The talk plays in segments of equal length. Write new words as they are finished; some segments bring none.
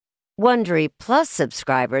Wondery Plus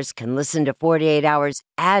subscribers can listen to 48 Hours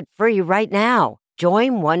ad-free right now.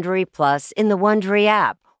 Join Wondery Plus in the Wondery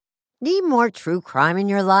app. Need more true crime in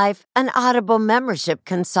your life? An Audible membership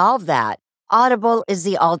can solve that. Audible is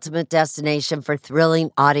the ultimate destination for thrilling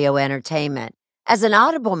audio entertainment. As an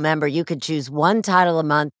Audible member, you can choose one title a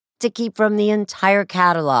month to keep from the entire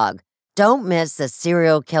catalog. Don't miss The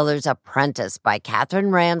Serial Killer's Apprentice by Katherine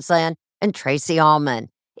Ramsland and Tracy Ullman.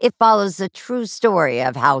 It follows the true story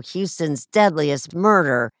of how Houston's deadliest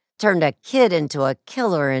murder turned a kid into a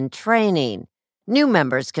killer in training. New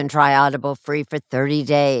members can try Audible free for 30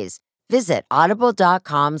 days. Visit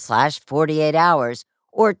audible.com/48 hours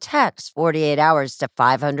or text 48 hours to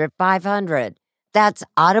 500-500. That's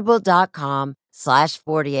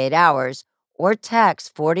audible.com/48 hours or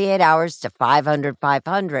text 48 hours to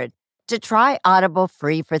 500-500 to try Audible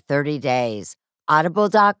free for 30 days.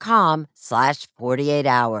 Audible.com/48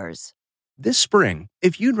 hours. This spring,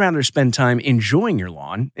 if you'd rather spend time enjoying your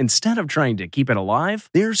lawn instead of trying to keep it alive,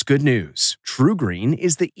 there's good news. True Green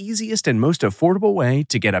is the easiest and most affordable way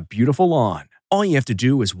to get a beautiful lawn. All you have to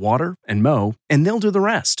do is water and mow, and they'll do the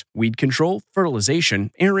rest. Weed control,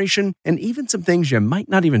 fertilization, aeration, and even some things you might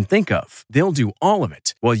not even think of. They'll do all of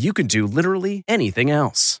it, while you can do literally anything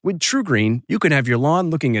else. With True Green, you can have your lawn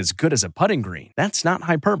looking as good as a putting green. That's not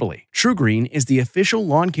hyperbole. True Green is the official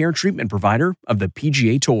lawn care treatment provider of the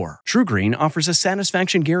PGA Tour. True Green offers a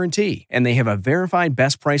satisfaction guarantee, and they have a verified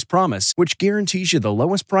best price promise, which guarantees you the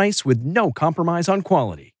lowest price with no compromise on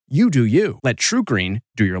quality. You do you. Let True Green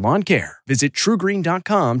do your lawn care. Visit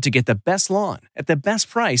TrueGreen.com to get the best lawn at the best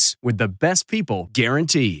price with the best people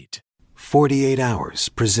guaranteed. 48 Hours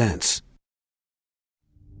presents.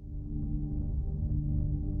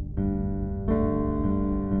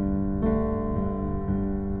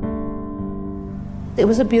 It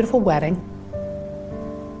was a beautiful wedding.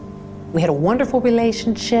 We had a wonderful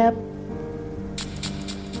relationship.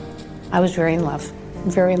 I was very in love,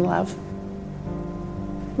 very in love.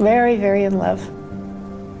 Very, very in love.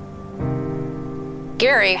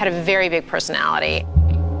 Gary had a very big personality.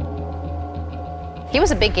 He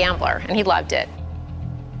was a big gambler, and he loved it.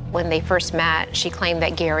 When they first met, she claimed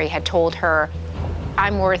that Gary had told her,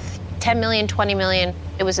 I'm worth 10 million, 20 million.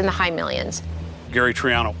 It was in the high millions. Gary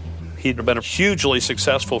Triano, he'd been a hugely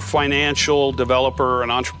successful financial developer, an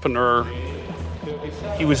entrepreneur.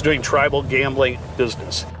 He was doing tribal gambling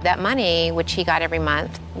business. That money, which he got every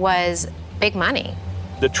month, was big money.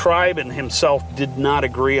 The tribe and himself did not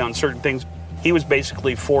agree on certain things. He was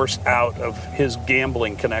basically forced out of his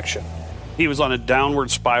gambling connection. He was on a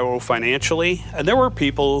downward spiral financially, and there were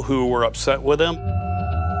people who were upset with him.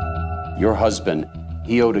 Your husband,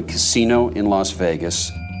 he owed a casino in Las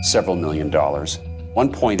Vegas several $1 million,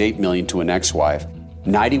 $1.8 million to an ex-wife,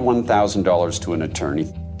 $91,000 to an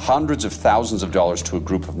attorney, hundreds of thousands of dollars to a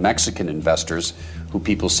group of Mexican investors who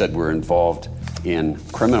people said were involved in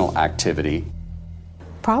criminal activity.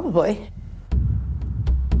 Probably.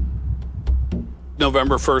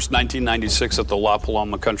 November 1st, 1996 at the La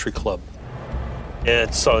Paloma Country Club.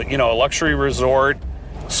 It's a luxury resort,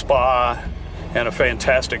 spa, and a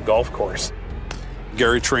fantastic golf course.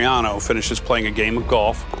 Gary Triano finishes playing a game of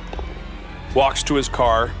golf, walks to his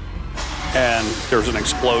car, and there's an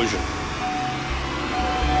explosion.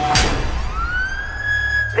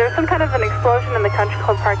 There's some kind of an explosion in the country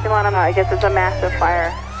club parking lot. I guess it's a massive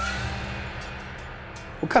fire.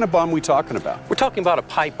 What kind of bomb are we talking about? We're talking about a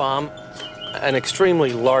pipe bomb, an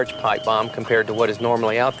extremely large pipe bomb compared to what is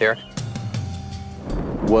normally out there.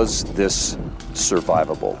 Was this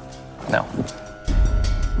survivable? No.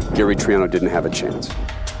 Gary Triano didn't have a chance.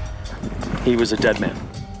 He was a dead man.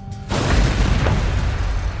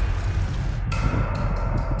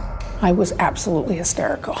 I was absolutely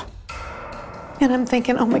hysterical. And I'm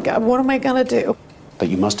thinking, oh my God, what am I gonna do? But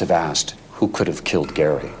you must have asked, who could have killed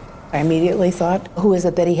Gary? I immediately thought, who is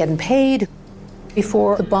it that he hadn't paid?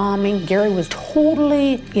 Before the bombing, Gary was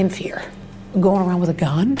totally in fear. Going around with a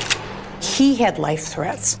gun. He had life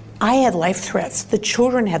threats. I had life threats. The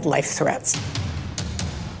children had life threats.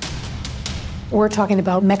 We're talking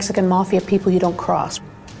about Mexican mafia people you don't cross.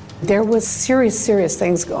 There was serious, serious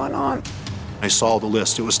things going on. I saw the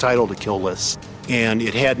list. It was titled a kill list, and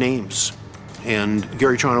it had names. And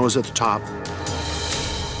Gary Triano was at the top.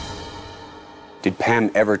 Did Pam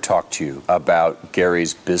ever talk to you about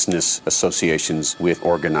Gary's business associations with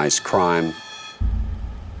organized crime?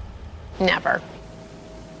 Never.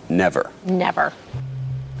 Never? Never.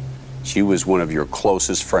 She was one of your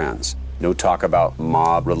closest friends. No talk about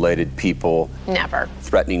mob-related people? Never.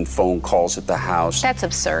 Threatening phone calls at the house? That's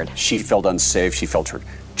absurd. She felt unsafe. She felt her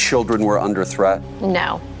children were under threat?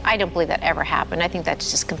 No, I don't believe that ever happened. I think that's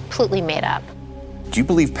just completely made up. Do you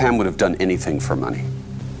believe Pam would have done anything for money?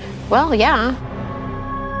 Well, yeah.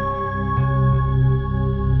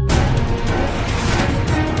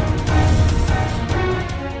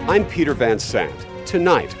 I'm Peter Van Sant.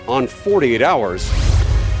 Tonight on 48 Hours,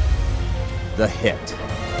 The Hit.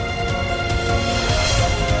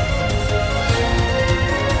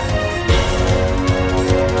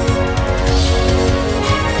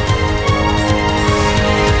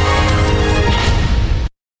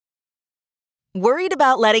 Worried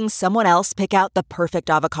about letting someone else pick out the perfect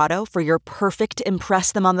avocado for your perfect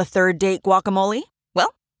impress them on the third date guacamole?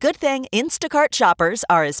 Well, good thing Instacart shoppers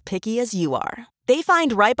are as picky as you are. They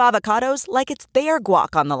find ripe avocados like it's their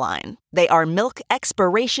guac on the line. They are milk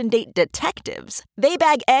expiration date detectives. They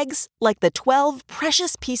bag eggs like the 12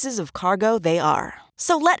 precious pieces of cargo they are.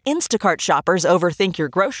 So let Instacart shoppers overthink your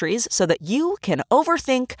groceries so that you can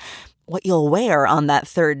overthink what you'll wear on that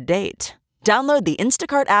third date. Download the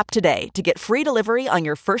Instacart app today to get free delivery on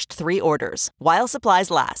your first 3 orders, while supplies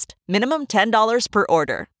last. Minimum $10 per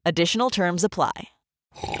order. Additional terms apply.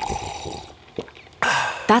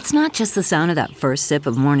 That's not just the sound of that first sip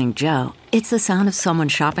of Morning Joe. It's the sound of someone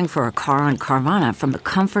shopping for a car on Carvana from the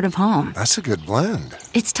comfort of home. That's a good blend.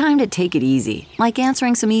 It's time to take it easy, like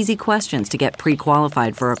answering some easy questions to get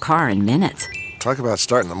pre-qualified for a car in minutes. Talk about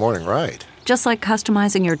starting the morning right. Just like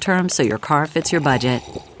customizing your terms so your car fits your budget.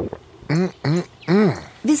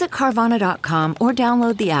 Visit Carvana.com or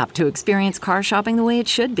download the app to experience car shopping the way it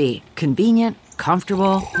should be. Convenient,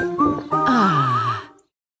 comfortable. Ah.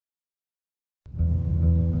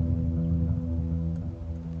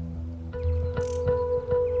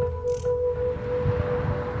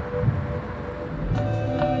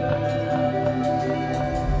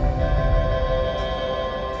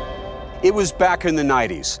 It was back in the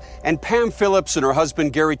 90s, and Pam Phillips and her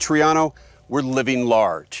husband Gary Triano were living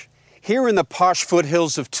large. Here in the posh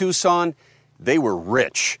foothills of Tucson, they were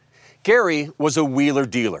rich. Gary was a wheeler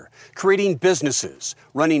dealer, creating businesses,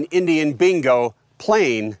 running Indian bingo,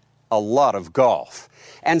 playing a lot of golf.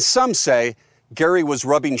 And some say Gary was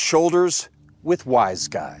rubbing shoulders with wise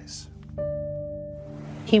guys.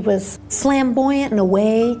 He was flamboyant in a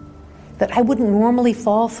way that I wouldn't normally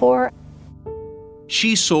fall for.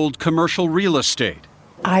 She sold commercial real estate.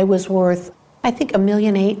 I was worth, I think, $1.8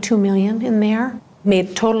 million, $2 million in there.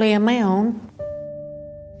 Made totally on my own.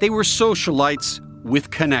 They were socialites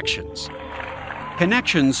with connections.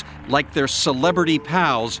 Connections like their celebrity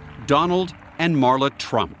pals, Donald and Marla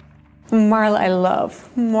Trump. Marla I love.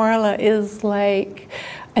 Marla is like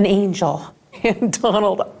an angel. And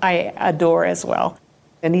Donald I adore as well.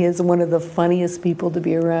 And he is one of the funniest people to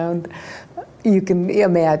be around you can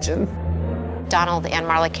imagine. Donald and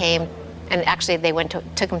Marla came, and actually they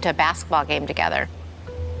took him to a basketball game together.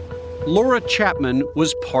 Laura Chapman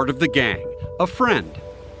was part of the gang, a friend.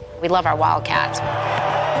 We love our Wildcats.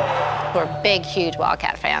 We're big, huge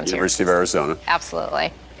Wildcat fans here. University of Arizona.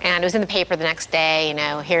 Absolutely. And it was in the paper the next day, you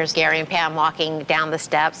know, here's Gary and Pam walking down the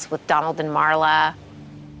steps with Donald and Marla.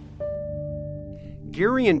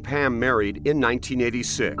 Gary and Pam married in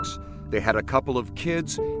 1986. They had a couple of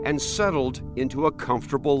kids and settled into a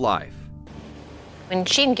comfortable life. When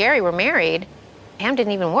she and Gary were married, Pam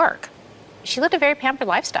didn't even work. She lived a very pampered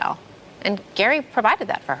lifestyle, and Gary provided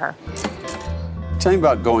that for her. Tell me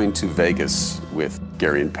about going to Vegas with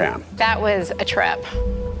Gary and Pam. That was a trip.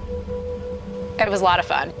 It was a lot of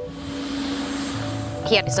fun.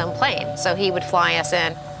 He had his own plane, so he would fly us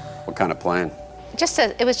in. What kind of plane?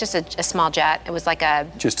 It was just a small jet. It was like a...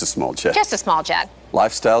 Just a small jet? Just a small jet.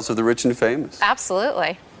 Lifestyles of the rich and famous.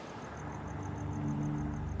 Absolutely.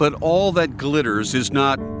 But all that glitters is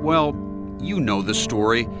not, well, you know the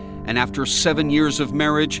story. And after 7 years of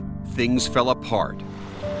marriage, things fell apart.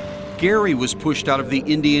 Gary was pushed out of the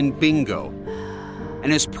Indian bingo,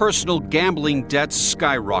 and his personal gambling debts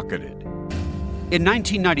skyrocketed. In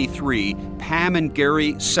 1993, Pam and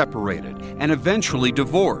Gary separated and eventually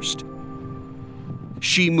divorced.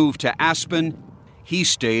 She moved to Aspen, he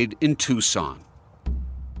stayed in Tucson.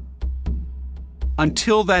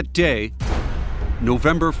 Until that day,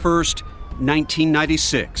 November 1st,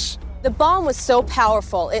 1996. The bomb was so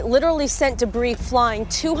powerful, it literally sent debris flying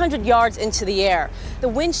 200 yards into the air. The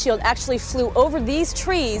windshield actually flew over these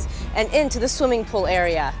trees and into the swimming pool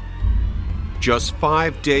area. Just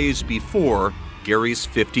 5 days before Gary's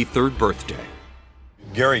 53rd birthday.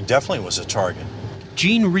 Gary definitely was a target.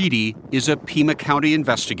 Gene Reedy is a Pima County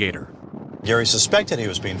investigator. Gary suspected he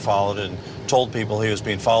was being followed and told people he was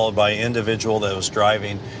being followed by an individual that was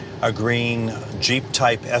driving a green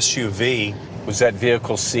Jeep-type SUV. Was that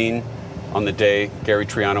vehicle seen on the day Gary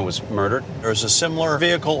Triano was murdered? There's a similar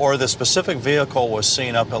vehicle, or the specific vehicle was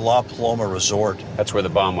seen up at La Paloma Resort. That's where the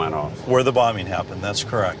bomb went off. Where the bombing happened, that's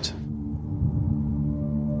correct.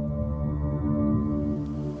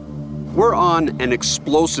 We're on an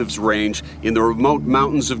explosives range in the remote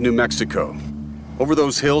mountains of New Mexico. Over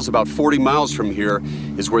those hills, about 40 miles from here,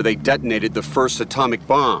 is where they detonated the first atomic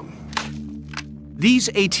bomb. These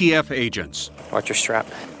ATF agents, watch your strap,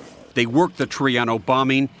 they worked the Triano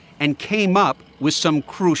bombing and came up with some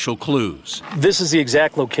crucial clues. This is the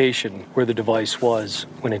exact location where the device was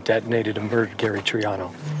when it detonated and murdered Gary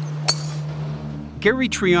Triano. Gary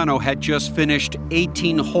Triano had just finished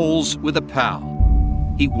 18 holes with a pal.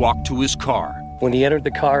 He walked to his car. When he entered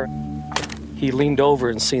the car, he leaned over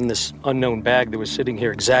and seen this unknown bag that was sitting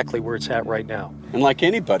here exactly where it's at right now. And like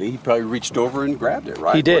anybody, he probably reached over and grabbed it,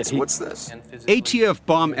 right? He did. What's this? ATF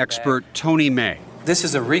bomb expert Tony May. This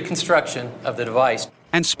is a reconstruction of the device.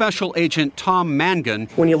 And Special Agent Tom Mangan.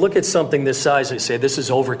 When you look at something this size, they say this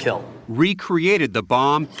is overkill. Recreated the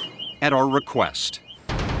bomb at our request.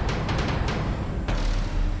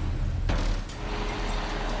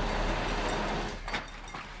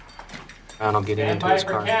 And I'll get into his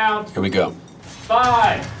car. Here we go.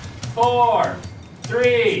 5, 4,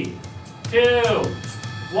 3, 2,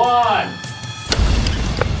 1.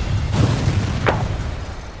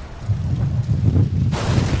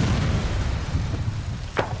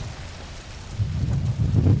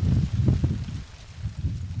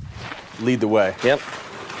 Lead the way. Yep.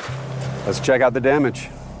 Let's check out the damage.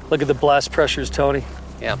 Look at the blast pressures, Tony.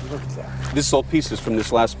 Yeah. Look at that. This is all pieces from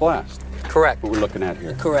this last blast. Correct. What we're looking at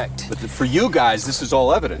here. Correct. But for you guys, this is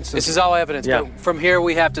all evidence. This is all evidence. Yeah. But from here,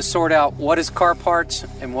 we have to sort out what is car parts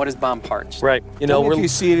and what is bomb parts. Right. You know, if you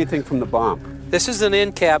see anything from the bomb. This is an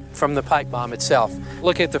end cap from the pipe bomb itself.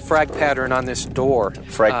 Look at the frag pattern on this door.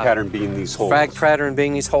 Frag pattern being these holes. Frag pattern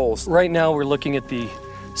being these holes. Right now, we're looking at the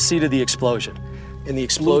seat of the explosion. And the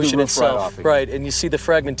explosion itself. Right, and you see the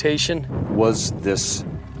fragmentation. Was this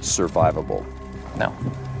survivable? No.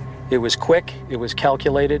 It was quick, it was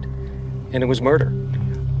calculated, and it was murder.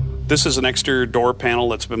 This is an exterior door panel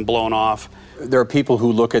that's been blown off. There are people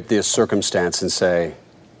who look at this circumstance and say,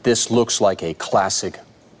 this looks like a classic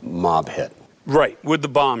mob hit. Right, with the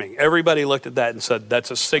bombing. Everybody looked at that and said,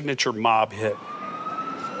 that's a signature mob hit.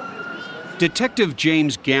 Detective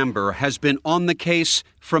James Gamber has been on the case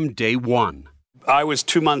from day one. I was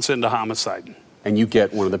 2 months into homicide. And you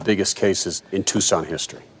get one of the biggest cases in Tucson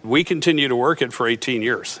history. We continue to work it for 18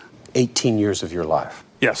 years. 18 years of your life?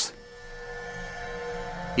 Yes.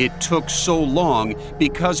 It took so long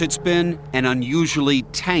because it's been an unusually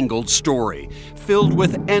tangled story, filled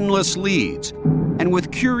with endless leads and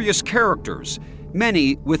with curious characters,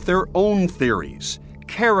 many with their own theories.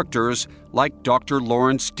 Characters like Dr.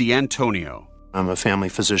 Lawrence D'Antonio. I'm a family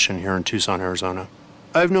physician here in Tucson, Arizona.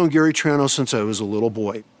 I've known Gary Triano since I was a little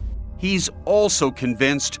boy. He's also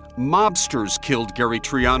convinced mobsters killed Gary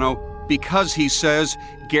Triano because he says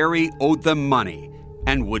Gary owed them money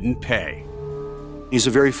and wouldn't pay. He's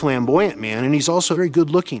a very flamboyant man, and he's also very good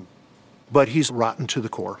looking, but he's rotten to the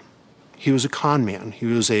core. He was a con man. He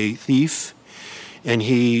was a thief, and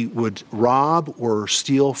he would rob or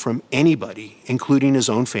steal from anybody, including his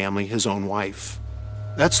own family, his own wife.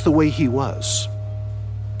 That's the way he was.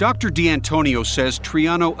 Dr. D'Antonio says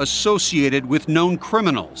Triano associated with known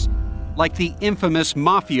criminals, like the infamous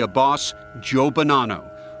mafia boss Joe Bonanno,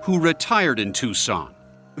 who retired in Tucson.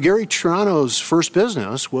 Gary Triano's first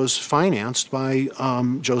business was financed by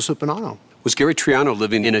Joseph Bonanno. Was Gary Triano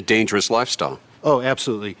living in a dangerous lifestyle? Oh,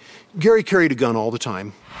 absolutely. Gary carried a gun all the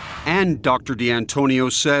time. And Dr. D'Antonio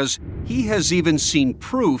says he has even seen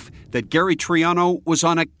proof that Gary Triano was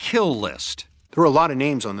on a kill list. There were a lot of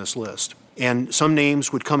names on this list, and some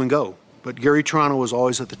names would come and go, but Gary Triano was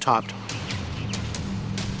always at the top.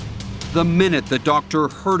 The minute the doctor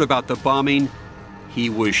heard about the bombing, he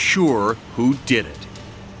was sure who did it.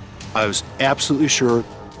 I was absolutely sure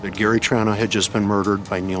that Gary Triano had just been murdered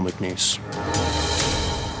by Neil McNeese.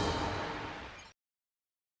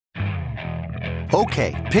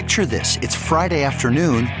 Okay, picture this. It's Friday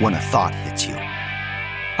afternoon when a thought hits you.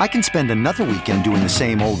 I can spend another weekend doing the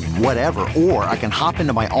same old whatever, or I can hop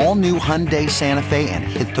into my all-new Hyundai Santa Fe and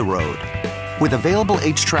hit the road. With available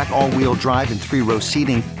H-Track all-wheel drive and 3-row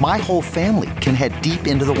seating, my whole family can head deep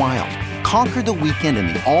into the wild. Conquer the weekend in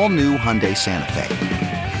the all-new Hyundai Santa Fe.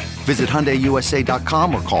 Visit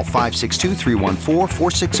HyundaiUSA.com or call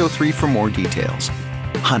 562-314-4603 for more details.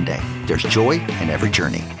 Hyundai, there's joy in every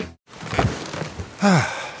journey.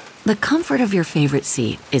 The comfort of your favorite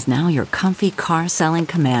seat is now your comfy car selling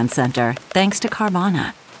command center, thanks to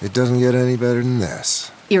Carvana. It doesn't get any better than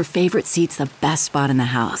this. Your favorite seat's the best spot in the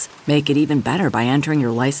house. Make it even better by entering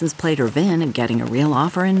your license plate or VIN and getting a real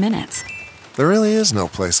offer in minutes. There really is no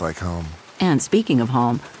place like home. And speaking of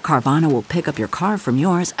home, Carvana will pick up your car from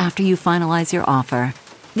yours after you finalize your offer.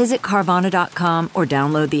 Visit Carvana.com or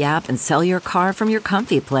download the app and sell your car from your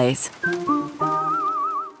comfy place.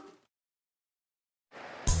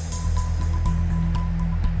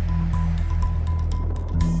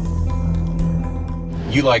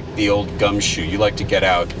 You like the old gumshoe. You like to get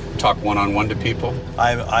out, talk one-on-one to people?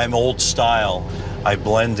 I'm old style. I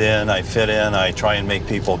blend in, I fit in, I try and make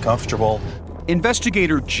people comfortable.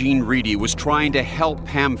 Investigator Gene Reedy was trying to help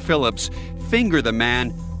Pam Phillips finger the man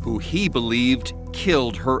who he believed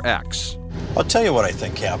killed her ex. I'll tell you what I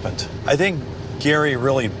think happened. I think Gary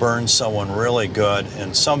really burned someone really good,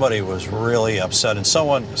 and somebody was really upset, and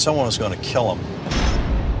someone was going to kill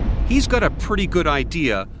him. He's got a pretty good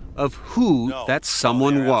idea of who that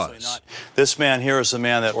someone was. This man here is the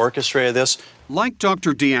man that orchestrated this. Like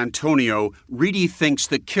Dr. D'Antonio, Reedy thinks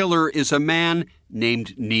the killer is a man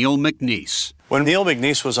named Neil McNeese. When Neil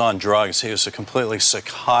McNeese was on drugs, he was a completely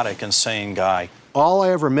psychotic, insane guy. All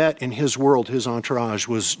I ever met in his world, his entourage,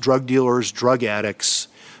 was drug dealers, drug addicts,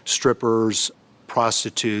 strippers,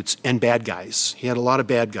 prostitutes, and bad guys. He had a lot of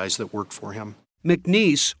bad guys that worked for him.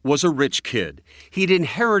 McNeese was a rich kid. He'd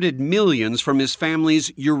inherited millions from his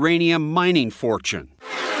family's uranium mining fortune.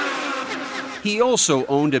 He also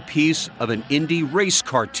owned a piece of an Indy race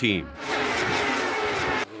car team.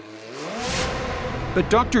 But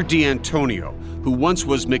Dr. D'Antonio, who once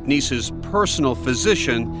was McNeese's personal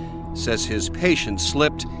physician, says his patient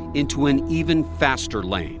slipped into an even faster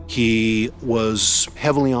lane. He was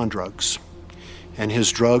heavily on drugs, and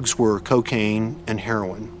his drugs were cocaine and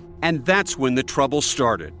heroin. And that's when the trouble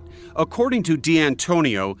started. According to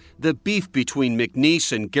D'Antonio, the beef between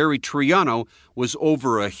McNeese and Gary Triano was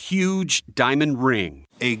over a huge diamond ring.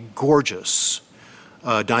 A gorgeous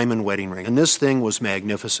diamond wedding ring. And this thing was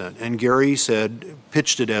magnificent. And Gary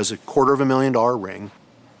pitched it as a $250,000 ring.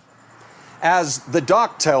 As the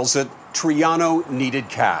doc tells it, Triano needed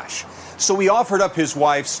cash. So he offered up his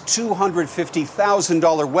wife's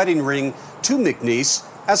 $250,000 wedding ring to McNeese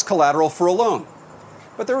as collateral for a loan.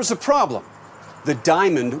 But there was a problem. The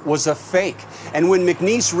diamond was a fake. And when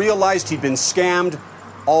McNeese realized he'd been scammed,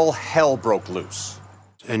 all hell broke loose.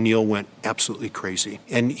 And Neil went absolutely crazy.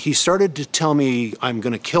 And he started to tell me, I'm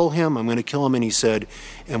going to kill him, I'm going to kill him. And he said,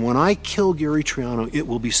 and when I kill Gary Triano, it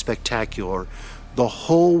will be spectacular. The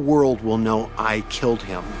whole world will know I killed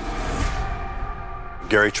him.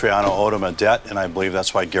 Gary Triano owed him a debt, and I believe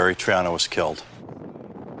that's why Gary Triano was killed.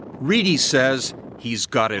 Reedy says he's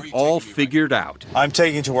got it all figured out. I'm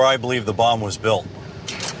taking to where I believe the bomb was built.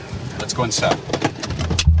 Let's go inside.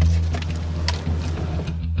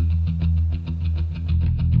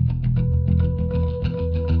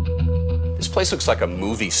 This place looks like a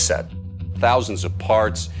movie set. Thousands of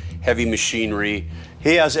parts, heavy machinery.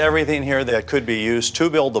 He has everything here that could be used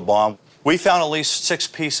to build the bomb. We found at least 6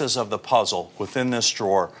 pieces of the puzzle within this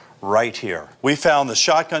drawer right here. We found the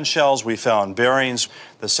shotgun shells, we found bearings,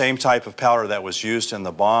 the same type of powder that was used in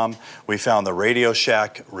the bomb. We found the Radio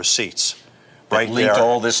Shack receipts. Right there. That linked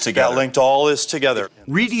all this together. That linked all this together.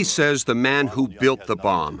 Reedy says the man who built the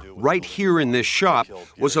bomb, right here in this shop,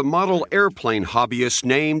 was a model airplane hobbyist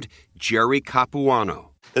named Jerry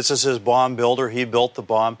Capuano. This is his bomb builder. He built the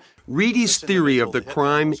bomb. Reedy's theory of the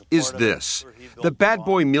crime is this. The bad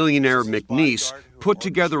boy millionaire McNeese put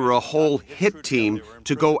together a whole hit team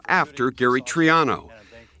to go after Gary Triano.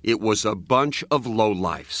 It was a bunch of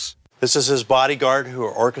lowlifes. This is his bodyguard who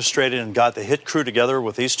orchestrated and got the hit crew together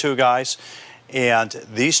with these 2 guys. And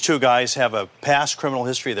these 2 guys have a past criminal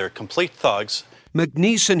history. They're complete thugs.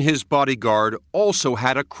 McNeese and his bodyguard also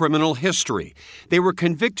had a criminal history. They were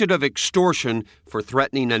convicted of extortion for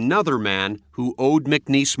threatening another man who owed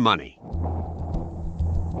McNeese money.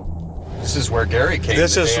 This is where Gary came the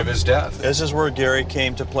day of his death. This is where Gary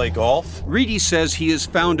came to play golf. Reedy says he has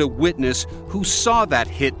found a witness who saw that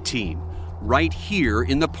hit team right here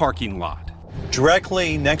in the parking lot.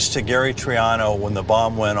 Directly next to Gary Triano, when the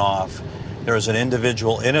bomb went off, there was an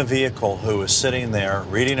individual in a vehicle who was sitting there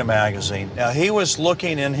reading a magazine. Now, he was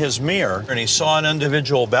looking in his mirror, and he saw an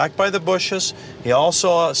individual back by the bushes. He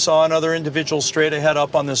also saw another individual straight ahead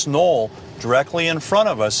up on this knoll directly in front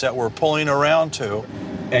of us that we're pulling around to.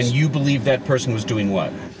 And you believe that person was doing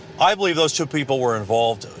what? I believe those 2 people were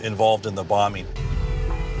involved in the bombing.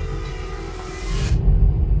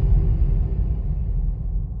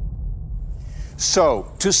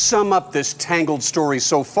 So, to sum up this tangled story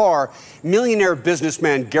so far, millionaire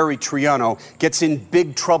businessman Gary Triano gets in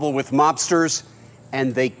big trouble with mobsters,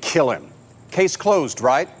 and they kill him. Case closed,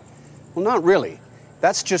 right? Well, not really.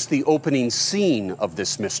 That's just the opening scene of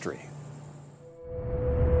this mystery.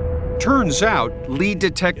 Turns out, lead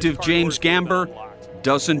detective James Gamber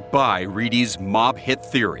doesn't buy Reedy's mob hit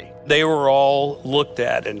theory. They were all looked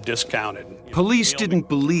at and discounted. Police didn't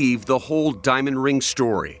believe the whole diamond ring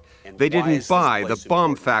story. They didn't buy the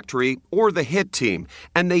bomb factory or the hit team,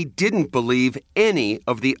 and they didn't believe any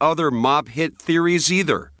of the other mob hit theories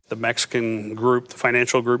either. The Mexican group, the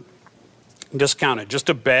financial group, discounted, just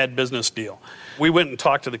a bad business deal. We went and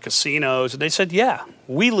talked to the casinos, and they said, yeah,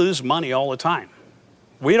 we lose money all the time.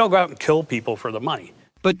 We don't go out and kill people for the money.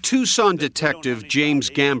 But Tucson detective James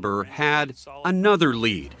Gamber had another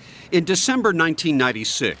lead. In December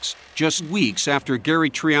 1996, just weeks after Gary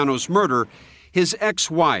Triano's murder, his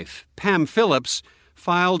ex-wife, Pam Phillips,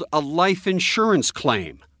 filed a life insurance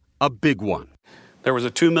claim, a big one. There was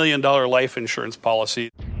a $2 million life insurance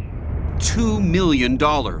policy. $2 million,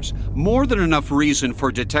 more than enough reason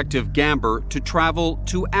for Detective Gamber to travel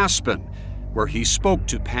to Aspen, where he spoke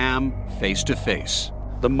to Pam face to face.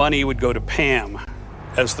 The money would go to Pam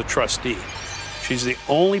as the trustee. She's the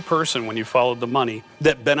only person, when you followed the money,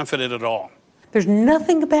 that benefited at all. There's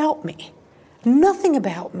nothing about me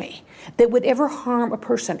that would ever harm a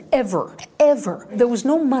person, ever. There was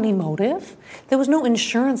no money motive. There was no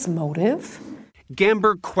insurance motive.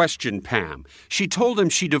 Gamber questioned Pam. She told him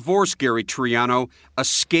she divorced Gary Triano,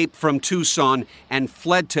 escaped from Tucson, and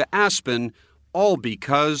fled to Aspen, all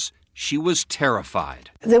because she was terrified.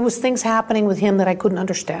 There was things happening with him that I couldn't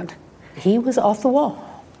understand. He was off the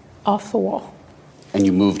wall. And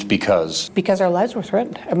you moved because? Because our lives were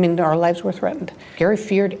threatened. Our lives were threatened. Gary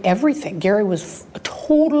feared everything. Gary was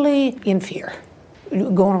totally in fear.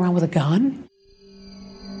 Going around with a gun.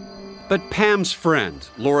 But Pam's friend,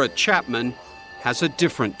 Laura Chapman, has a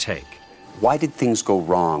different take. Why did things go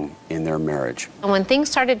wrong in their marriage? When things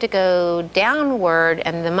started to go downward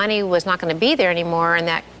and the money was not going to be there anymore and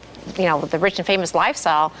that, the rich and famous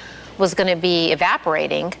lifestyle was going to be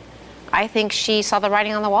evaporating, I think she saw the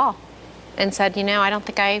writing on the wall and said, I don't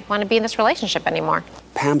think I want to be in this relationship anymore.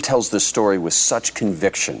 Pam tells this story with such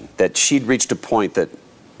conviction that she'd reached a point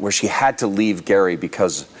where she had to leave Gary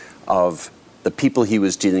because of the people he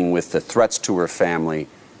was dealing with, the threats to her family.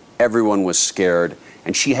 Everyone was scared,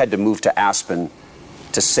 and she had to move to Aspen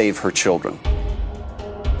to save her children.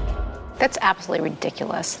 That's absolutely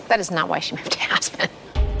ridiculous. That is not why she moved to Aspen.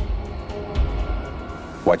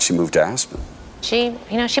 Why'd she move to Aspen? She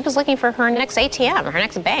was looking for her next ATM, her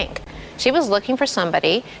next bank. She was looking for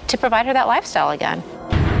somebody to provide her that lifestyle again.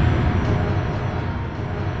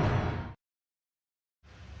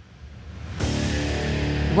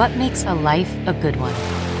 What makes a life a good one?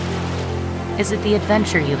 Is it the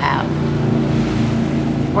adventure you have?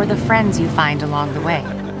 Or the friends you find along the way?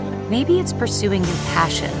 Maybe it's pursuing your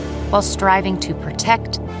passion while striving to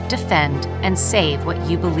protect, defend, and save what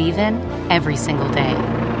you believe in every single day.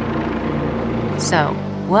 So,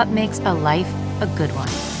 what makes a life a good one?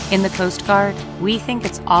 In the Coast Guard, we think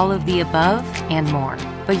it's all of the above and more,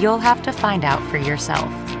 but you'll have to find out for yourself.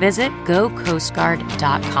 Visit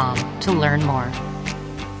gocoastguard.com to learn more.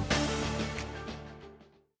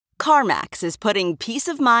 CarMax is putting peace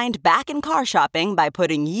of mind back in car shopping by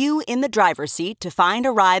putting you in the driver's seat to find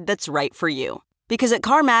a ride that's right for you. Because at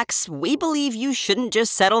CarMax, we believe you shouldn't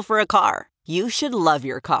just settle for a car. You should love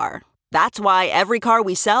your car. That's why every car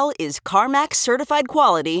we sell is CarMax certified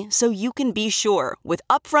quality, so you can be sure with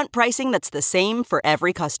upfront pricing that's the same for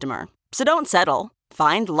every customer. So don't settle.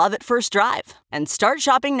 Find love at first drive and start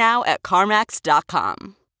shopping now at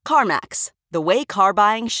CarMax.com. CarMax, the way car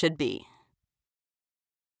buying should be.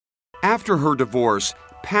 After her divorce,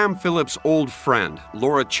 Pam Phillips' old friend,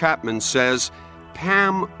 Laura Chapman, says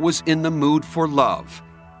Pam was in the mood for love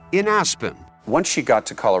in Aspen. Once she got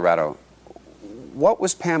to Colorado, what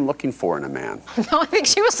was Pam looking for in a man? No, I think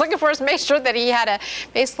she was looking for is to make sure that he had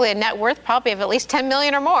basically a net worth probably of at least $10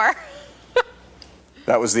 million or more.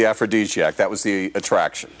 That was the aphrodisiac. That was the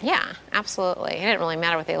attraction. Yeah, absolutely. It didn't really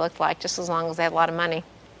matter what they looked like, just as long as they had a lot of money.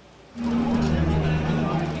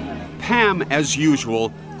 Pam, as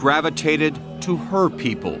usual, gravitated to her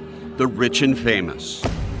people, the rich and famous.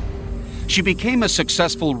 She became a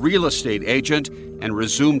successful real estate agent and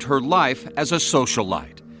resumed her life as a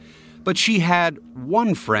socialite. But she had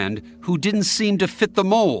one friend who didn't seem to fit the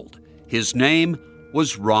mold. His name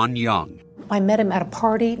was Ron Young. I met him at a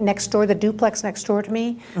party next door, the duplex next door to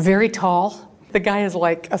me. Very tall. The guy is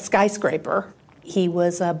like a skyscraper. He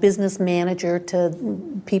was a business manager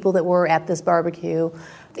to people that were at this barbecue.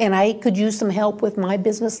 And I could use some help with my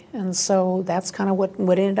business. And so that's kind of what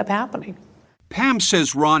ended up happening. Pam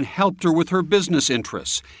says Ron helped her with her business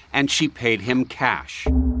interests, and she paid him cash.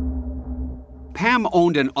 Pam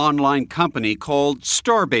owned an online company called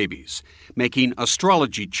Star Babies, making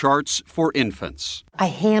astrology charts for infants. I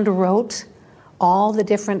hand wrote all the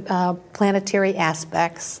different planetary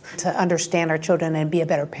aspects to understand our children and be a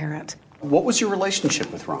better parent. What was your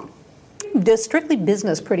relationship with Ron? Strictly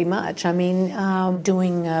business, pretty much. I mean,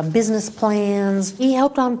 doing business plans. He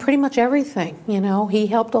helped on pretty much everything, He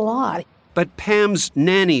helped a lot. But Pam's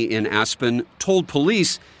nanny in Aspen told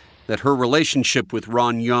police that her relationship with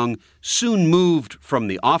Ron Young soon moved from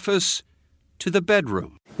the office to the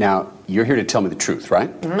bedroom. Now, you're here to tell me the truth, right?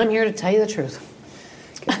 I'm here to tell you the truth.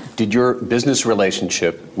 Did your business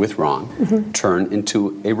relationship with Ron turn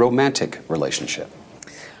into a romantic relationship?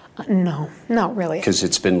 No, not really. Because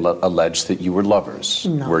it's been alleged that you were lovers.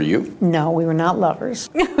 No. Were you? No, we were not lovers.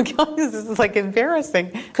 This is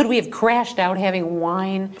embarrassing. Could we have crashed out having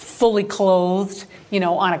wine, fully clothed,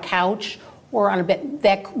 on a couch or on a bed?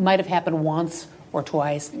 That might have happened once or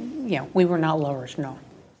twice. We were not lovers, no.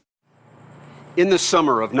 In the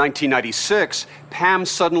summer of 1996, Pam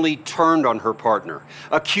suddenly turned on her partner,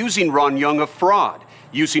 accusing Ron Young of fraud,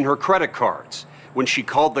 using her credit cards. When she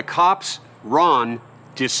called the cops, Ron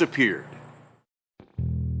disappeared.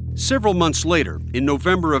 Several months later, in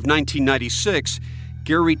November of 1996,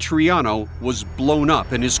 Gary Triano was blown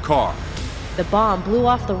up in his car. The bomb blew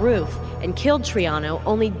off the roof and killed Triano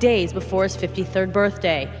only days before his 53rd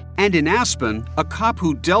birthday. And in Aspen, a cop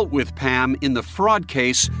who dealt with Pam in the fraud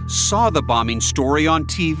case saw the bombing story on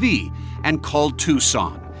TV and called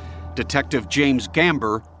Tucson. Detective James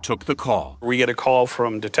Gamber took the call. We get a call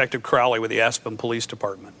from Detective Crowley with the Aspen Police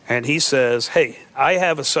Department. And he says, hey, I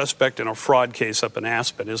have a suspect in a fraud case up in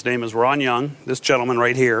Aspen. His name is Ron Young, this gentleman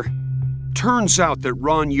right here. Turns out that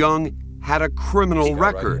Ron Young had a criminal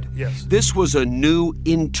record. Right, yes. This was a new,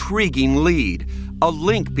 intriguing lead, a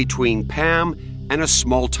link between Pam and a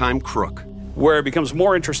small-time crook. Where it becomes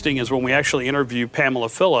more interesting is when we actually interview Pamela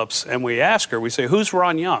Phillips and we ask her, we say, who's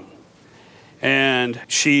Ron Young? And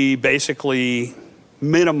she basically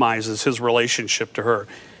minimizes his relationship to her.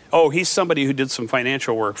 Oh, he's somebody who did some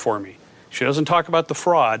financial work for me. She doesn't talk about the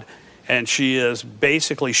fraud, and she is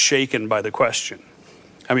basically shaken by the question.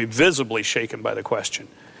 I mean, visibly shaken by the question.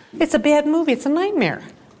 It's a bad movie. It's a nightmare.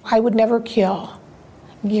 I would never kill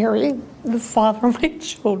Gary, the father of my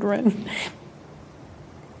children.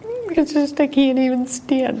 It's just, I can't even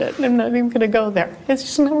stand it. I'm not even going to go there. It's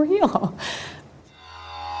just not real.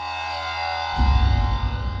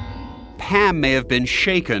 Pam may have been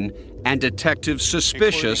shaken and detectives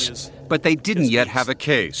suspicious, but they didn't yet have a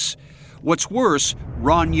case. What's worse,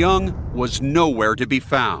 Ron Young was nowhere to be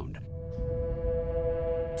found.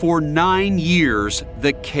 For 9 years,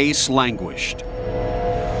 the case languished.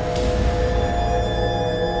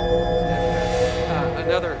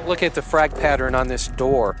 Another look at the frag pattern on this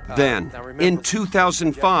door. Then, in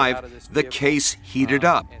 2005, the case heated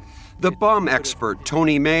up. The bomb expert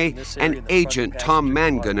Tony May and agent Tom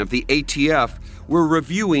Mangan of the ATF were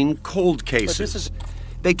reviewing cold cases.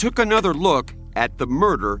 They took another look at the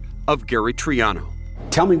murder of Gary Triano.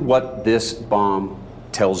 Tell me what this bomb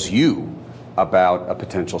tells you about a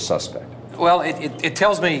potential suspect. Well, it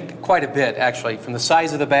tells me quite a bit, actually, from the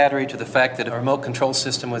size of the battery to the fact that a remote control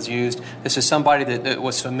system was used. This is somebody that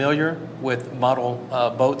was familiar with model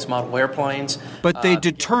boats, model airplanes. But they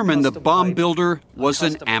determined the bomb builder was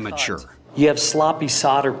an amateur. You have sloppy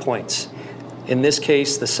solder points. In this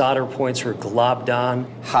case, the solder points were globbed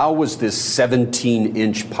on. How was this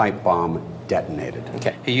 17-inch pipe bomb detonated?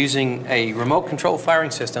 Okay, using a remote control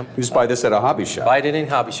firing system. You just buy this at a hobby shop? Buy it in a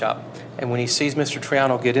hobby shop. And when he sees Mr.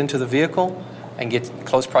 Triano get into the vehicle and get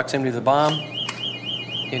close proximity to the bomb,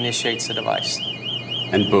 he initiates the device.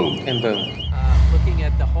 And boom. And boom. Looking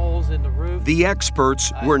at the holes in the roof. The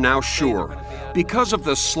experts were now sure. Because of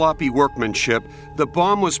the sloppy workmanship, the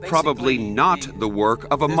bomb was probably not the work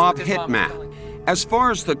of a mob hitman. As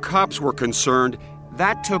far as the cops were concerned,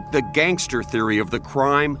 that took the gangster theory of the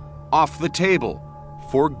crime off the table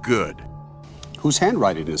for good. Whose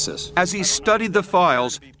handwriting is this? As he studied the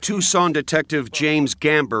files, Tucson detective James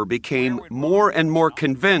Gamber became more and more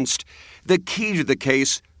convinced the key to the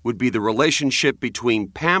case would be the relationship between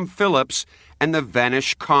Pam Phillips and the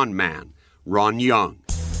vanished con man, Ron Young.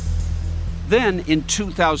 Then, in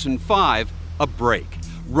 2005, a break.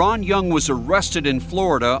 Ron Young was arrested in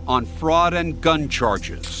Florida on fraud and gun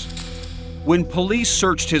charges. When police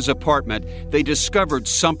searched his apartment, they discovered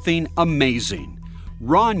something amazing.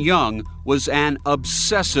 Ron Young was an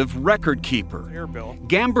obsessive record keeper.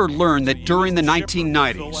 Gamber learned that during the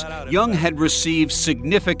 1990s, Young had received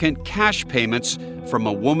significant cash payments from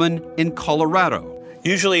a woman in Colorado.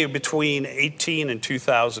 Usually between $1,800 and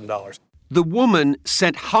 $2,000. The woman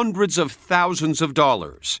sent hundreds of thousands of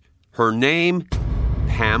dollars. Her name,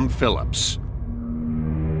 Pam Phillips.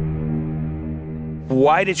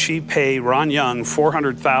 Why did she pay Ron Young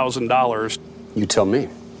 $400,000? You tell me.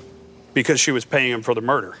 Because she was paying him for the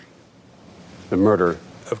murder. The murder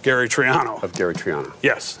of Gary Triano. Of Gary Triano.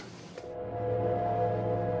 Yes.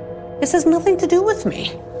 This has nothing to do with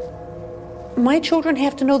me. My children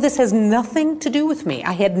have to know this has nothing to do with me.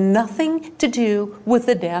 I had nothing to do with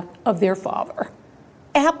the death of their father.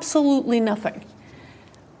 Absolutely nothing.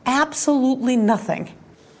 Absolutely nothing.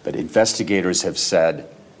 But investigators have said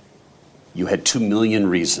you had 2 million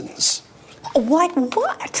reasons. What?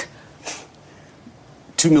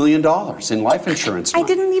 $2 million in life insurance money. I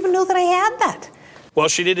didn't even know that I had that. Well,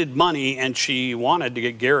 she needed money, and she wanted to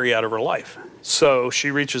get Gary out of her life. So she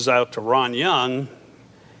reaches out to Ron Young,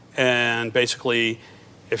 and basically,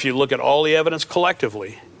 if you look at all the evidence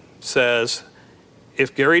collectively, says,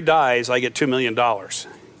 if Gary dies, I get $2 million.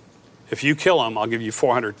 If you kill him, I'll give you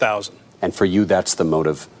 $400,000. And for you, that's the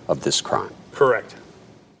motive of this crime. Correct.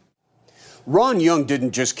 Ron Young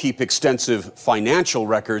didn't just keep extensive financial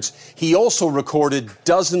records, he also recorded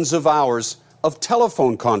dozens of hours of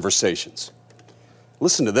telephone conversations.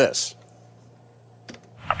 Listen to this.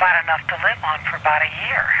 About enough to live on for about a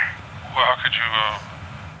year. Well, how could you,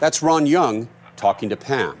 That's Ron Young talking to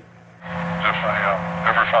Pam. If I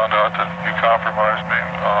ever found out that you compromised me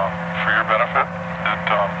for your benefit, it'd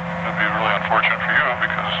be really unfortunate for you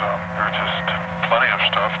because there's just plenty of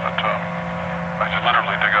stuff that I could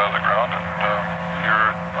literally dig out of the ground and you're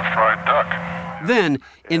a fried duck. Then,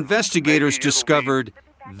 investigators discovered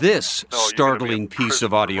this startling piece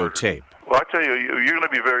of audio tape. Well, I tell you, you're going to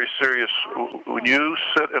be very serious when you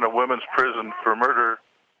sit in a women's prison for murder.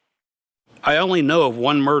 I only know of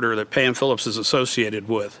one murder that Pam Phillips is associated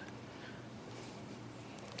with.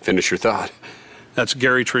 Finish your thought. That's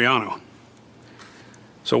Gary Triano.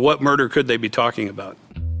 So what murder could they be talking about?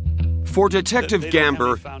 For Detective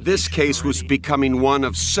Gamber, this case was becoming one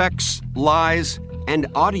of sex, lies, and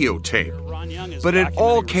audio tape. But it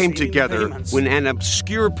all came together when an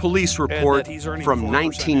obscure police report from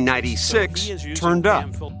 1996 turned up.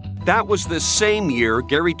 That was the same year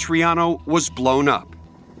Gary Triano was blown up.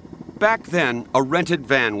 Back then, a rented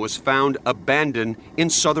van was found abandoned in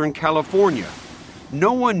Southern California.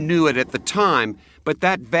 No one knew it at the time, but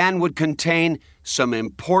that van would contain some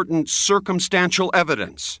important circumstantial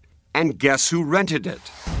evidence. And guess who rented it?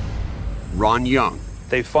 Ron Young.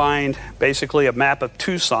 They find basically a map of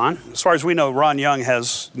Tucson. As far as we know, Ron Young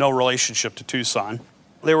has no relationship to Tucson.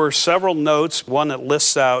 There were several notes, one that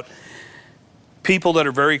lists out people that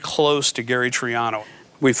are very close to Gary Triano.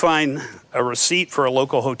 We find a receipt for a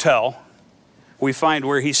local hotel. We find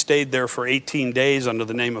where he stayed there for 18 days under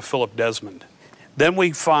the name of Philip Desmond. Then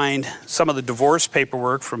we find some of the divorce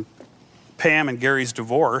paperwork from Pam and Gary's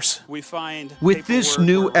divorce. We find with this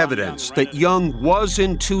new evidence that Young was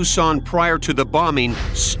in Tucson prior to the bombing,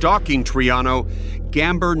 stalking Triano,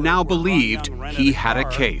 Gamber now believed he had a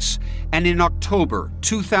case. And in October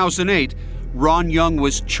 2008, Ron Young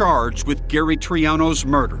was charged with Gary Triano's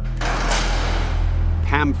murder.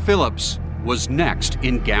 Pam Phillips was next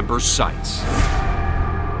in Gamber's sights.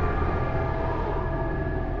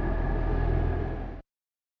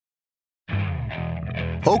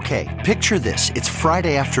 Okay, picture this. It's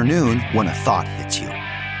Friday afternoon when a thought hits you.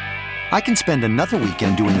 I can spend another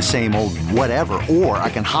weekend doing the same old whatever, or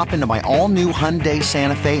I can hop into my all-new Hyundai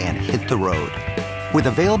Santa Fe and hit the road. With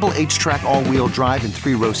available H-Track all-wheel drive and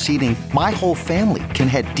 3-row seating, my whole family can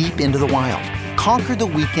head deep into the wild. Conquer the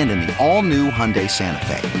weekend in the all-new Hyundai Santa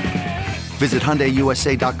Fe. Visit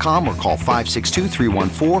HyundaiUSA.com or call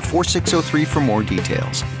 562-314-4603 for more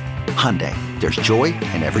details. Hyundai, there's joy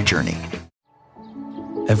in every journey.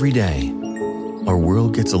 Every day, our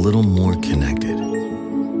world gets a little more connected,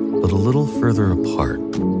 but a little further apart.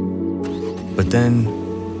 But then,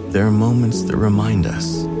 there are moments that remind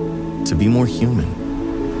us to be more human.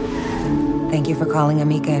 Thank you for calling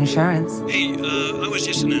Amica Insurance. Hey, I was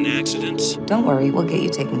just in an accident. Don't worry, we'll get you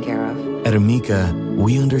taken care of. At Amica,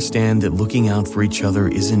 we understand that looking out for each other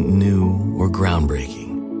isn't new or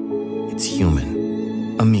groundbreaking. It's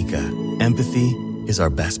human. Amica, empathy is our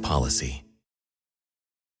best policy.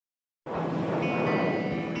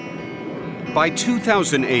 By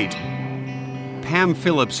 2008, Pam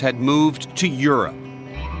Phillips had moved to Europe,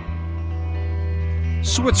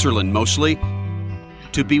 Switzerland mostly,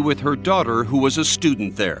 to be with her daughter who was a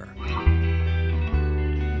student there.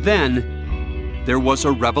 Then, there was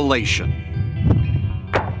a revelation.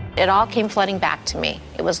 It all came flooding back to me.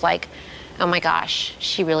 It was like, oh my gosh,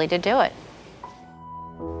 she really did do it.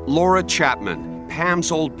 Laura Chapman,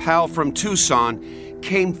 Pam's old pal from Tucson,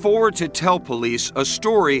 came forward to tell police a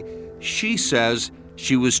story she says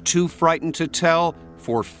She was too frightened to tell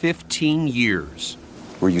for 15 years.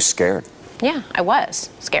 Were you scared? Yeah, I was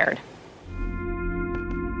scared.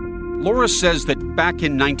 Laura says that back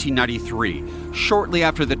in 1993, shortly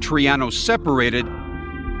after the Trianos separated,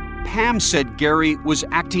 Pam said Gary was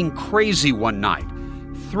acting crazy one night,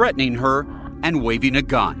 threatening her and waving a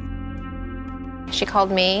gun. She called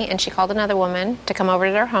me and she called another woman to come over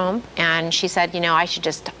to their home, and she said, I should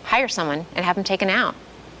just hire someone and have him taken out.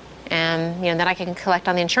 And, then I can collect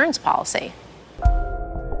on the insurance policy.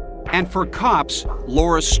 And for cops,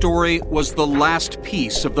 Laura's story was the last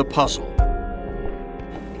piece of the puzzle.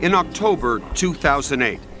 In October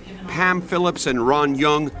 2008, Pam Phillips and Ron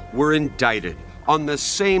Young were indicted on the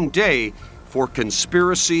same day for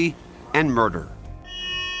conspiracy and murder.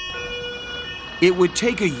 It would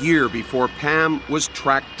take a year before Pam was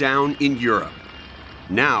tracked down in Europe,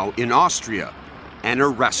 now in Austria, and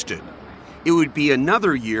arrested. It would be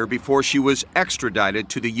another year before she was extradited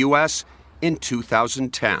to the U.S. in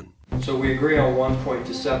 2010. So we agree on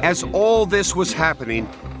 1.27. As all this was happening,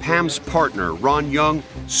 Pam's partner, Ron Young,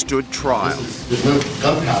 stood trial. There's no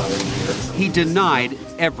gunpowder in here. He denied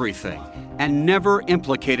everything and never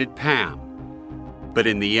implicated Pam. But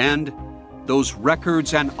in the end, those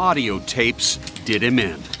records and audio tapes did him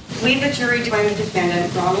in. We, the jury, find the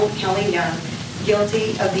defendant, Ronald Kelly Young,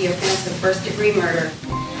 guilty of the offense of first-degree murder.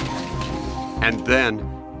 And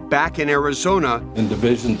then, back in Arizona, in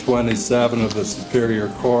Division 27 of the Superior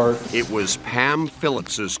Court, it was Pam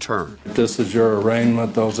Phillips's turn. This is your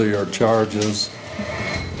arraignment, those are your charges.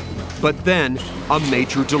 But then, a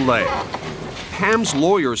major delay. Pam's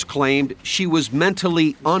lawyers claimed she was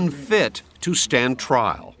mentally unfit to stand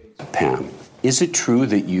trial. Pam, is it true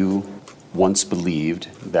that you once believed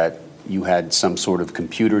that you had some sort of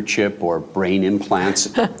computer chip or brain implants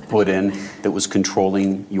put in that was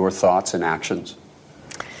controlling your thoughts and actions?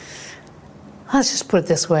 Let's just put it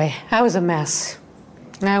this way. I was a mess.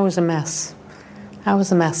 I was a mess.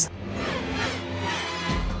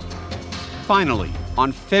 Finally,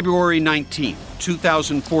 on February 19th,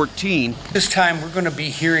 2014... This time we're going to be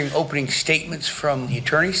hearing opening statements from the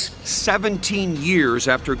attorneys. 17 years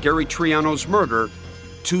after Gary Triano's murder,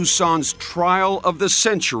 Tucson's trial of the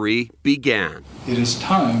century began. It is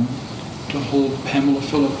time to hold Pamela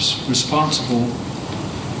Phillips responsible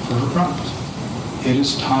for her crimes. It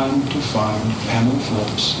is time to find Pamela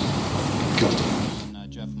Phillips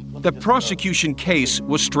guilty. The prosecution case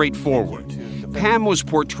was straightforward. Pam was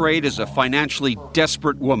portrayed as a financially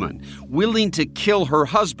desperate woman, willing to kill her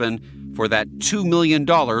husband for that $2 million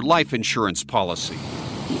life insurance policy.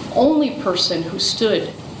 The only person who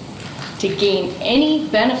stood to gain any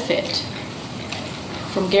benefit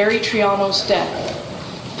from Gary Triano's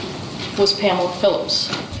death was Pamela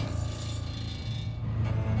Phillips.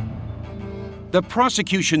 The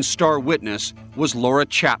prosecution's star witness was Laura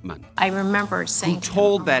Chapman, I remember saying, who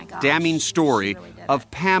told that damning story of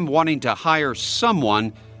Pam wanting to hire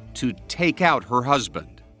someone to take out her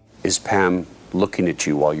husband. Is Pam looking at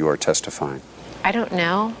you while you are testifying? I don't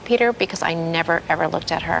know, Peter, because I never, ever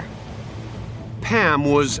looked at her. Pam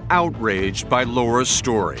was outraged by Laura's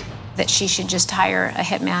story. That she should just hire a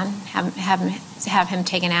hitman, have him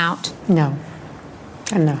taken out. No.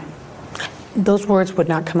 Those words would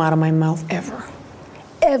not come out of my mouth ever.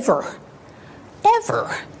 Ever.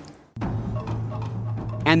 Ever.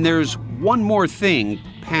 And there's one more thing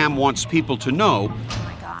Pam wants people to know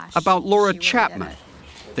about Laura Chapman,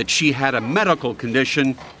 that she had a medical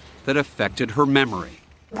condition that affected her memory.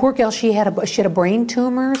 Poor girl, she had a brain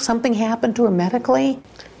tumor. Something happened to her medically.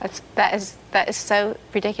 That is so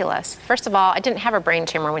ridiculous. First of all, I didn't have a brain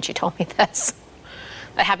tumor when she told me this.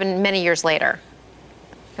 That happened many years later.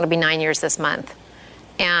 It'll be 9 years this month.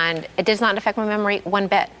 And it does not affect my memory one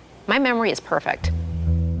bit. My memory is perfect.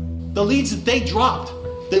 The leads that they dropped.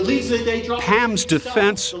 Pam's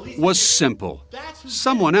defense was simple.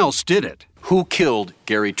 Someone else did it. Who killed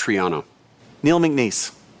Gary Triano? Neil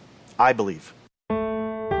McNeese, I believe.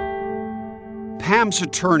 Pam's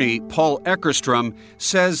attorney, Paul Eckerstrom,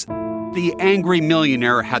 says the angry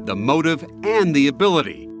millionaire had the motive and the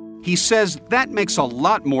ability. He says that makes a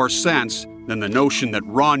lot more sense than the notion that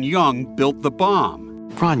Ron Young built the bomb.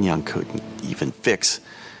 Ron Young couldn't even fix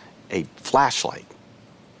a flashlight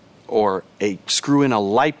or a screw in a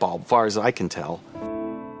light bulb, far as I can tell.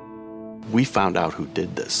 We found out who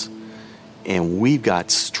did this, and we've got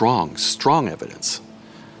strong evidence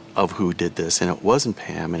of who did this, and it wasn't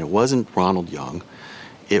Pam, and it wasn't Ronald Young.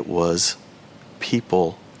 It was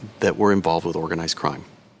people that were involved with organized crime.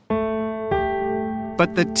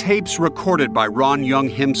 But the tapes recorded by Ron Young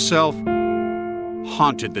himself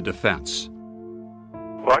haunted the defense.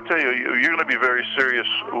 Well, I tell you, you're going to be very serious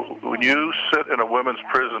when you sit in a women's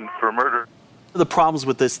prison for murder. The problems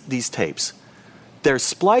with these tapes, they're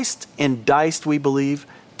spliced and diced, we believe.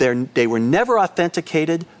 They were never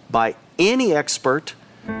authenticated by any expert.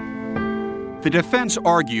 The defense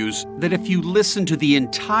argues that if you listen to the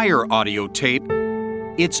entire audio tape,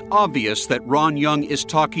 it's obvious that Ron Young is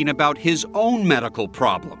talking about his own medical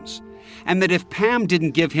problems, and that if Pam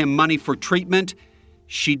didn't give him money for treatment,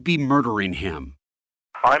 she'd be murdering him.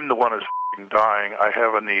 I'm the one who's dying. I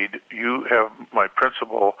have a need. You have my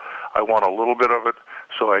principal. I want a little bit of it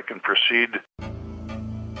so I can proceed.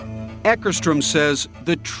 Eckerstrom says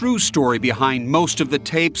the true story behind most of the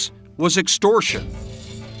tapes was extortion.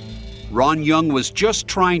 Ron Young was just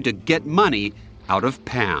trying to get money out of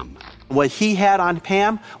Pam. What he had on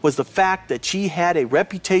Pam was the fact that she had a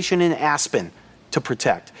reputation in Aspen to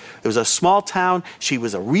protect. It was a small town. She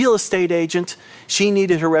was a real estate agent. She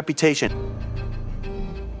needed her reputation.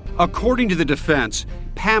 According to the defense,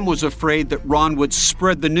 Pam was afraid that Ron would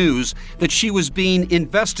spread the news that she was being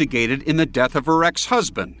investigated in the death of her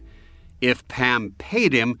ex-husband. If Pam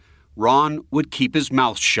paid him, Ron would keep his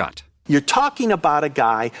mouth shut. You're talking about a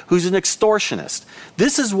guy who's an extortionist.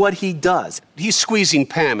 This is what he does. He's squeezing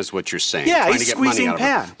Pam, is what you're saying. Yeah, trying he's to get money squeezing out of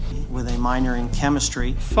her. Pam. With a minor in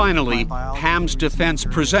chemistry. Finally, Pam's defense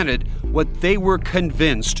presented what they were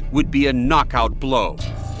convinced would be a knockout blow.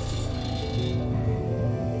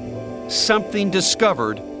 Something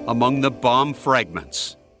discovered among the bomb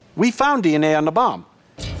fragments. We found DNA on the bomb.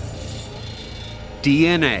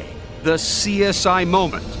 DNA, the CSI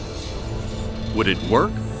moment. Would it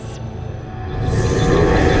work?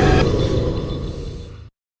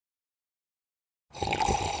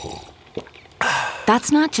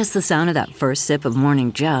 That's not just the sound of that first sip of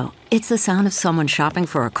Morning Joe. It's the sound of someone shopping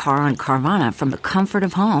for a car on Carvana from the comfort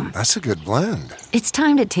of home. That's a good blend. It's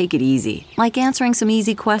time to take it easy, like answering some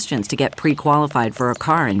easy questions to get pre-qualified for a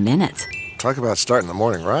car in minutes. Talk about starting the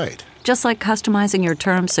morning right. Just like customizing your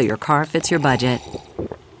terms so your car fits your budget.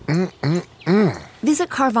 Visit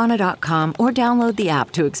Carvana.com or download the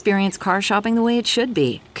app to experience car shopping the way it should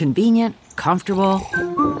be. Convenient, comfortable.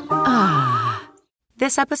 Ah.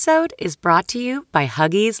 This episode is brought to you by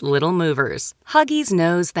Huggies Little Movers. Huggies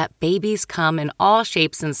knows that babies come in all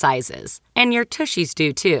shapes and sizes, and your tushies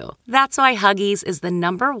do too. That's why Huggies is the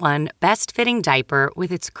 #1 best-fitting diaper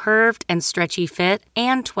with its curved and stretchy fit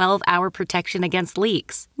and 12-hour protection against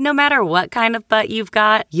leaks. No matter what kind of butt you've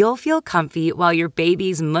got, you'll feel comfy while your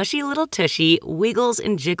baby's mushy little tushy wiggles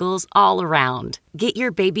and jiggles all around. Get your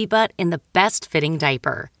baby butt in the best-fitting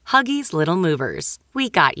diaper. Huggies Little Movers. We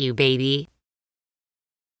got you, baby.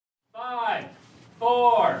 5,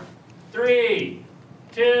 4, 3,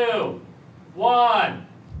 2, 1.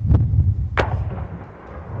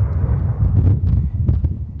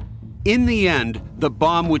 In the end, the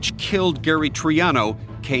bomb which killed Gary Triano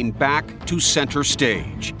came back to center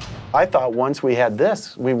stage. I thought once we had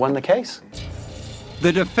this, we won the case.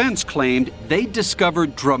 The defense claimed they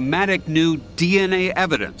discovered dramatic new DNA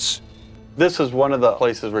evidence. This is one of the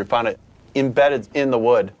places we found it embedded in the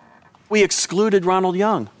wood. We excluded Ronald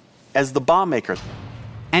Young as the bomb maker.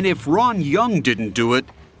 And if Ron Young didn't do it,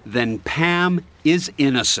 then Pam is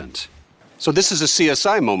innocent. So this is a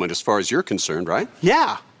CSI moment as far as you're concerned, right?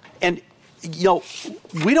 Yeah. And,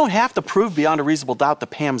 we don't have to prove beyond a reasonable doubt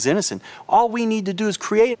that Pam's innocent. All we need to do is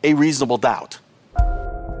create a reasonable doubt.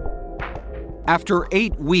 After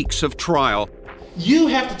 8 weeks of trial, you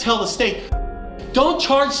have to tell the state, don't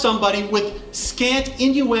charge somebody with scant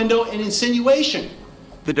innuendo and insinuation.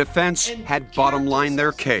 the defense had bottom-lined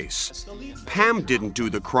their case. Pam didn't do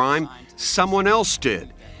the crime, someone else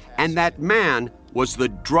did. And that man was the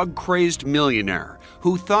drug-crazed millionaire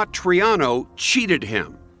who thought Triano cheated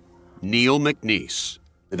him, Neil McNeese.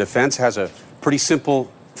 The defense has a pretty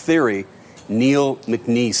simple theory. Neil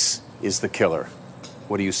McNeese is the killer.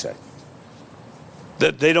 What do you say?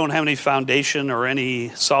 That they don't have any foundation or any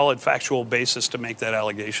solid factual basis to make that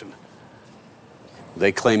allegation.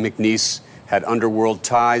 They claim McNeese had underworld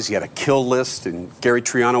ties, he had a kill list, and Gary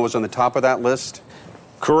Triano was on the top of that list?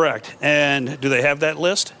 Correct. And do they have that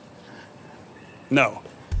list? No.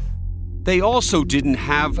 They also didn't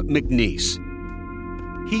have McNeese.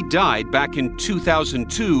 He died back in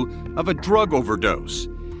 2002 of a drug overdose.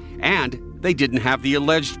 And they didn't have the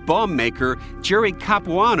alleged bomb maker, Jerry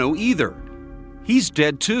Capuano, either. He's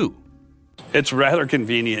dead too. It's rather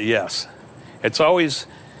convenient, yes. It's always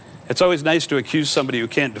nice to accuse somebody who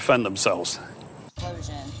can't defend themselves.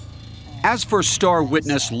 As for star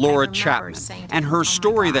witness Laura Chapman and her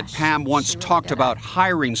story that Pam once talked about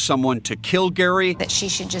hiring someone to kill Gary, that she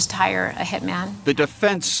should just hire a hitman. The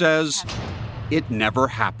defense says it never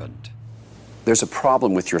happened. There's a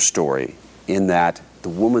problem with your story in that the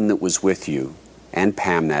woman that was with you and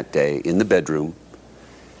Pam that day in the bedroom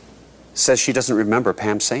says she doesn't remember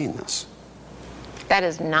Pam saying this. That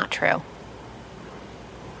is not true.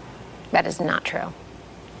 That is not true.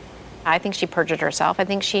 I think she perjured herself. I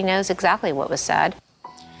think she knows exactly what was said.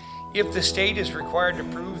 If the state is required to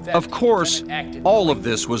prove that... Of course, all of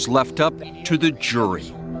this was left up to the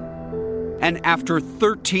jury. And after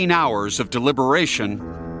 13 hours of deliberation,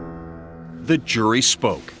 the jury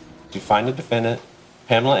spoke. To find the defendant,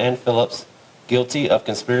 Pamela Ann Phillips, guilty of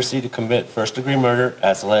conspiracy to commit first-degree murder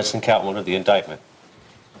as alleged in count 1 of the indictment.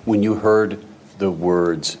 When you heard the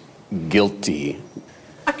words guilty,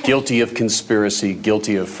 guilty of conspiracy,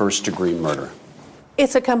 guilty of first-degree murder.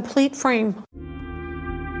 It's a complete frame.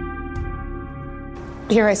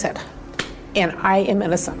 Here I said, and I am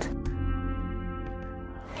innocent.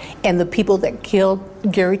 And the people that killed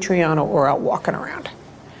Gary Triano are out walking around.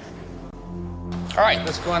 All right,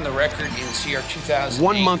 let's go on the record in CR 2008.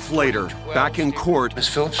 1 month later, back in court, Ms.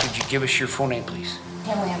 Phillips, would you give us your full name, please?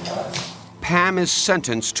 Pamela Ann Phillips. Pam is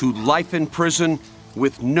sentenced to life in prison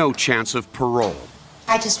with no chance of parole.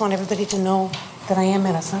 I just want everybody to know that I am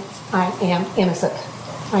innocent. I am innocent.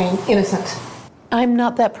 I am innocent. I'm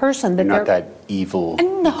not that person. You're not that evil,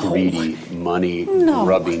 greedy,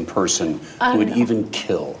 money-grubbing person who would even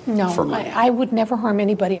kill for money. I would never harm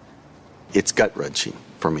anybody. It's gut-wrenching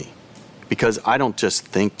for me because I don't just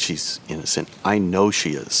think she's innocent. I know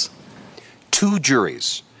she is. 2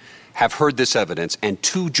 juries have heard this evidence and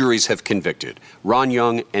 2 juries have convicted Ron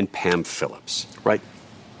Young and Pam Phillips. Right.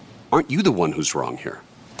 Aren't you the one who's wrong here?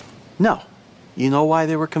 No. You know why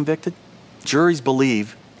they were convicted? Juries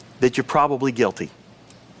believe that you're probably guilty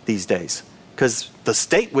these days because the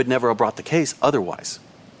state would never have brought the case otherwise.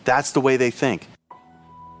 That's the way they think.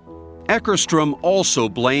 Eckerstrom also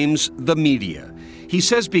blames the media. He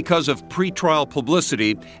says because of pretrial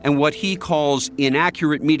publicity and what he calls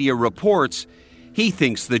inaccurate media reports, he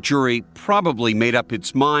thinks the jury probably made up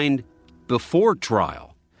its mind before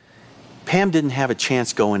trial. Pam didn't have a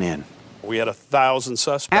chance going in. We had 1,000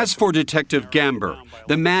 suspects. As for Detective Gamber,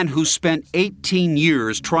 the man who spent 18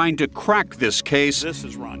 years trying to crack this case,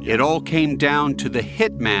 it all came down to the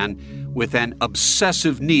hitman with an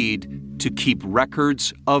obsessive need to keep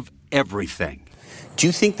records of everything. Do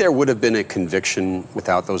you think there would have been a conviction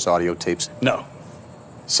without those audio tapes? No.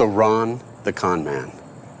 So Ron, the con man,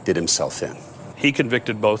 did himself in. He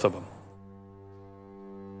convicted both of them.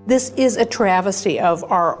 This is a travesty of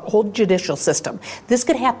our whole judicial system. This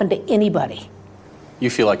could happen to anybody. You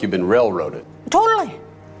feel like you've been railroaded. Totally.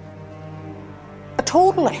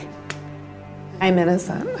 Totally. I'm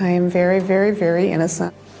innocent. I am very, very, very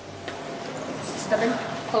innocent. Step in,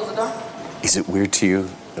 close the door. Is it weird to you,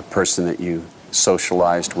 the person that you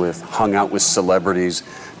socialized with, hung out with celebrities,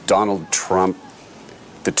 Donald Trump,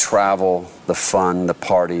 the travel, the fun, the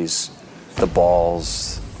parties, the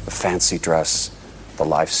balls, the fancy dress, the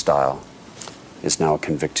lifestyle, is now a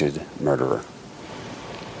convicted murderer?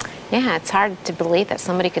 Yeah, it's hard to believe that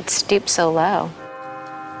somebody could stoop so low.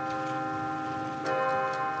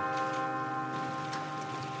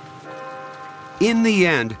 In the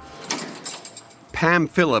end, Pam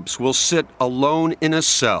Phillips will sit alone in a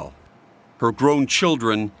cell. Her grown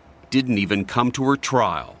children didn't even come to her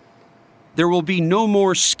trial. There will be no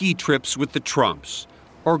more ski trips with the Trumps,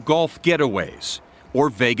 or golf getaways, or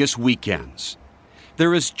Vegas weekends.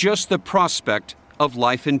 There is just the prospect of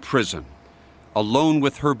life in prison, alone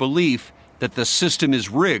with her belief that the system is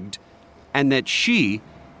rigged and that she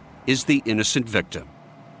is the innocent victim.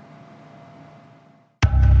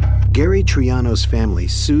 Gary Triano's family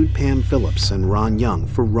sued Pam Phillips and Ron Young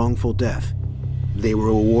for wrongful death. They were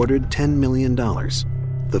awarded $10 million.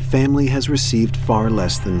 The family has received far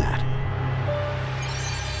less than that.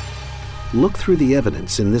 Look through the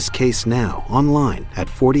evidence in this case now online at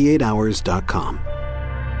 48hours.com.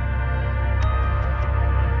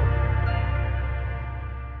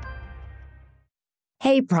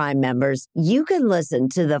 Hey, Prime members, you can listen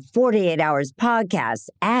to the 48 Hours podcast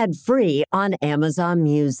ad-free on Amazon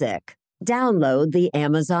Music. Download the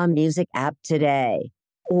Amazon Music app today.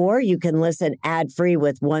 Or you can listen ad-free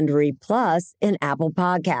with Wondery Plus in Apple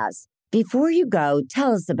Podcasts. Before you go,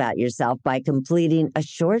 tell us about yourself by completing a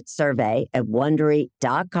short survey at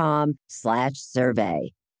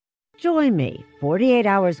Wondery.com/survey. Join me, 48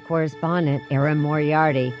 Hours correspondent Erin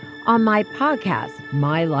Moriarty, on my podcast,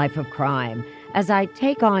 My Life of Crime, as I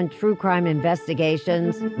take on true crime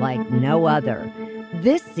investigations like no other.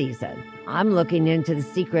 This season, I'm looking into the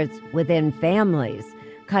secrets within families,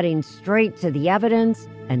 cutting straight to the evidence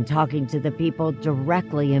and talking to the people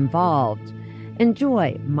directly involved.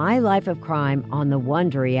 Enjoy My Life of Crime on the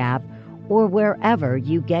Wondery app or wherever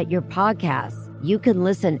you get your podcasts. You can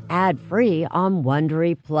listen ad-free on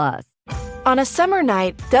Wondery Plus. On a summer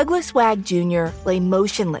night, Douglas Wag Jr. lay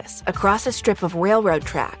motionless across a strip of railroad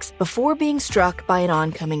tracks before being struck by an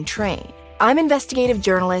oncoming train. I'm investigative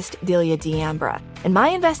journalist Delia D'Ambra, and my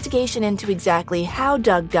investigation into exactly how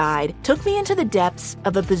Doug died took me into the depths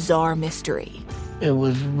of a bizarre mystery. It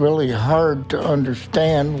was really hard to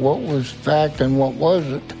understand what was fact and what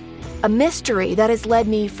wasn't. A mystery that has led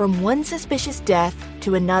me from one suspicious death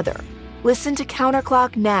to another. Listen to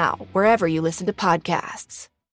Counterclock now, wherever you listen to podcasts.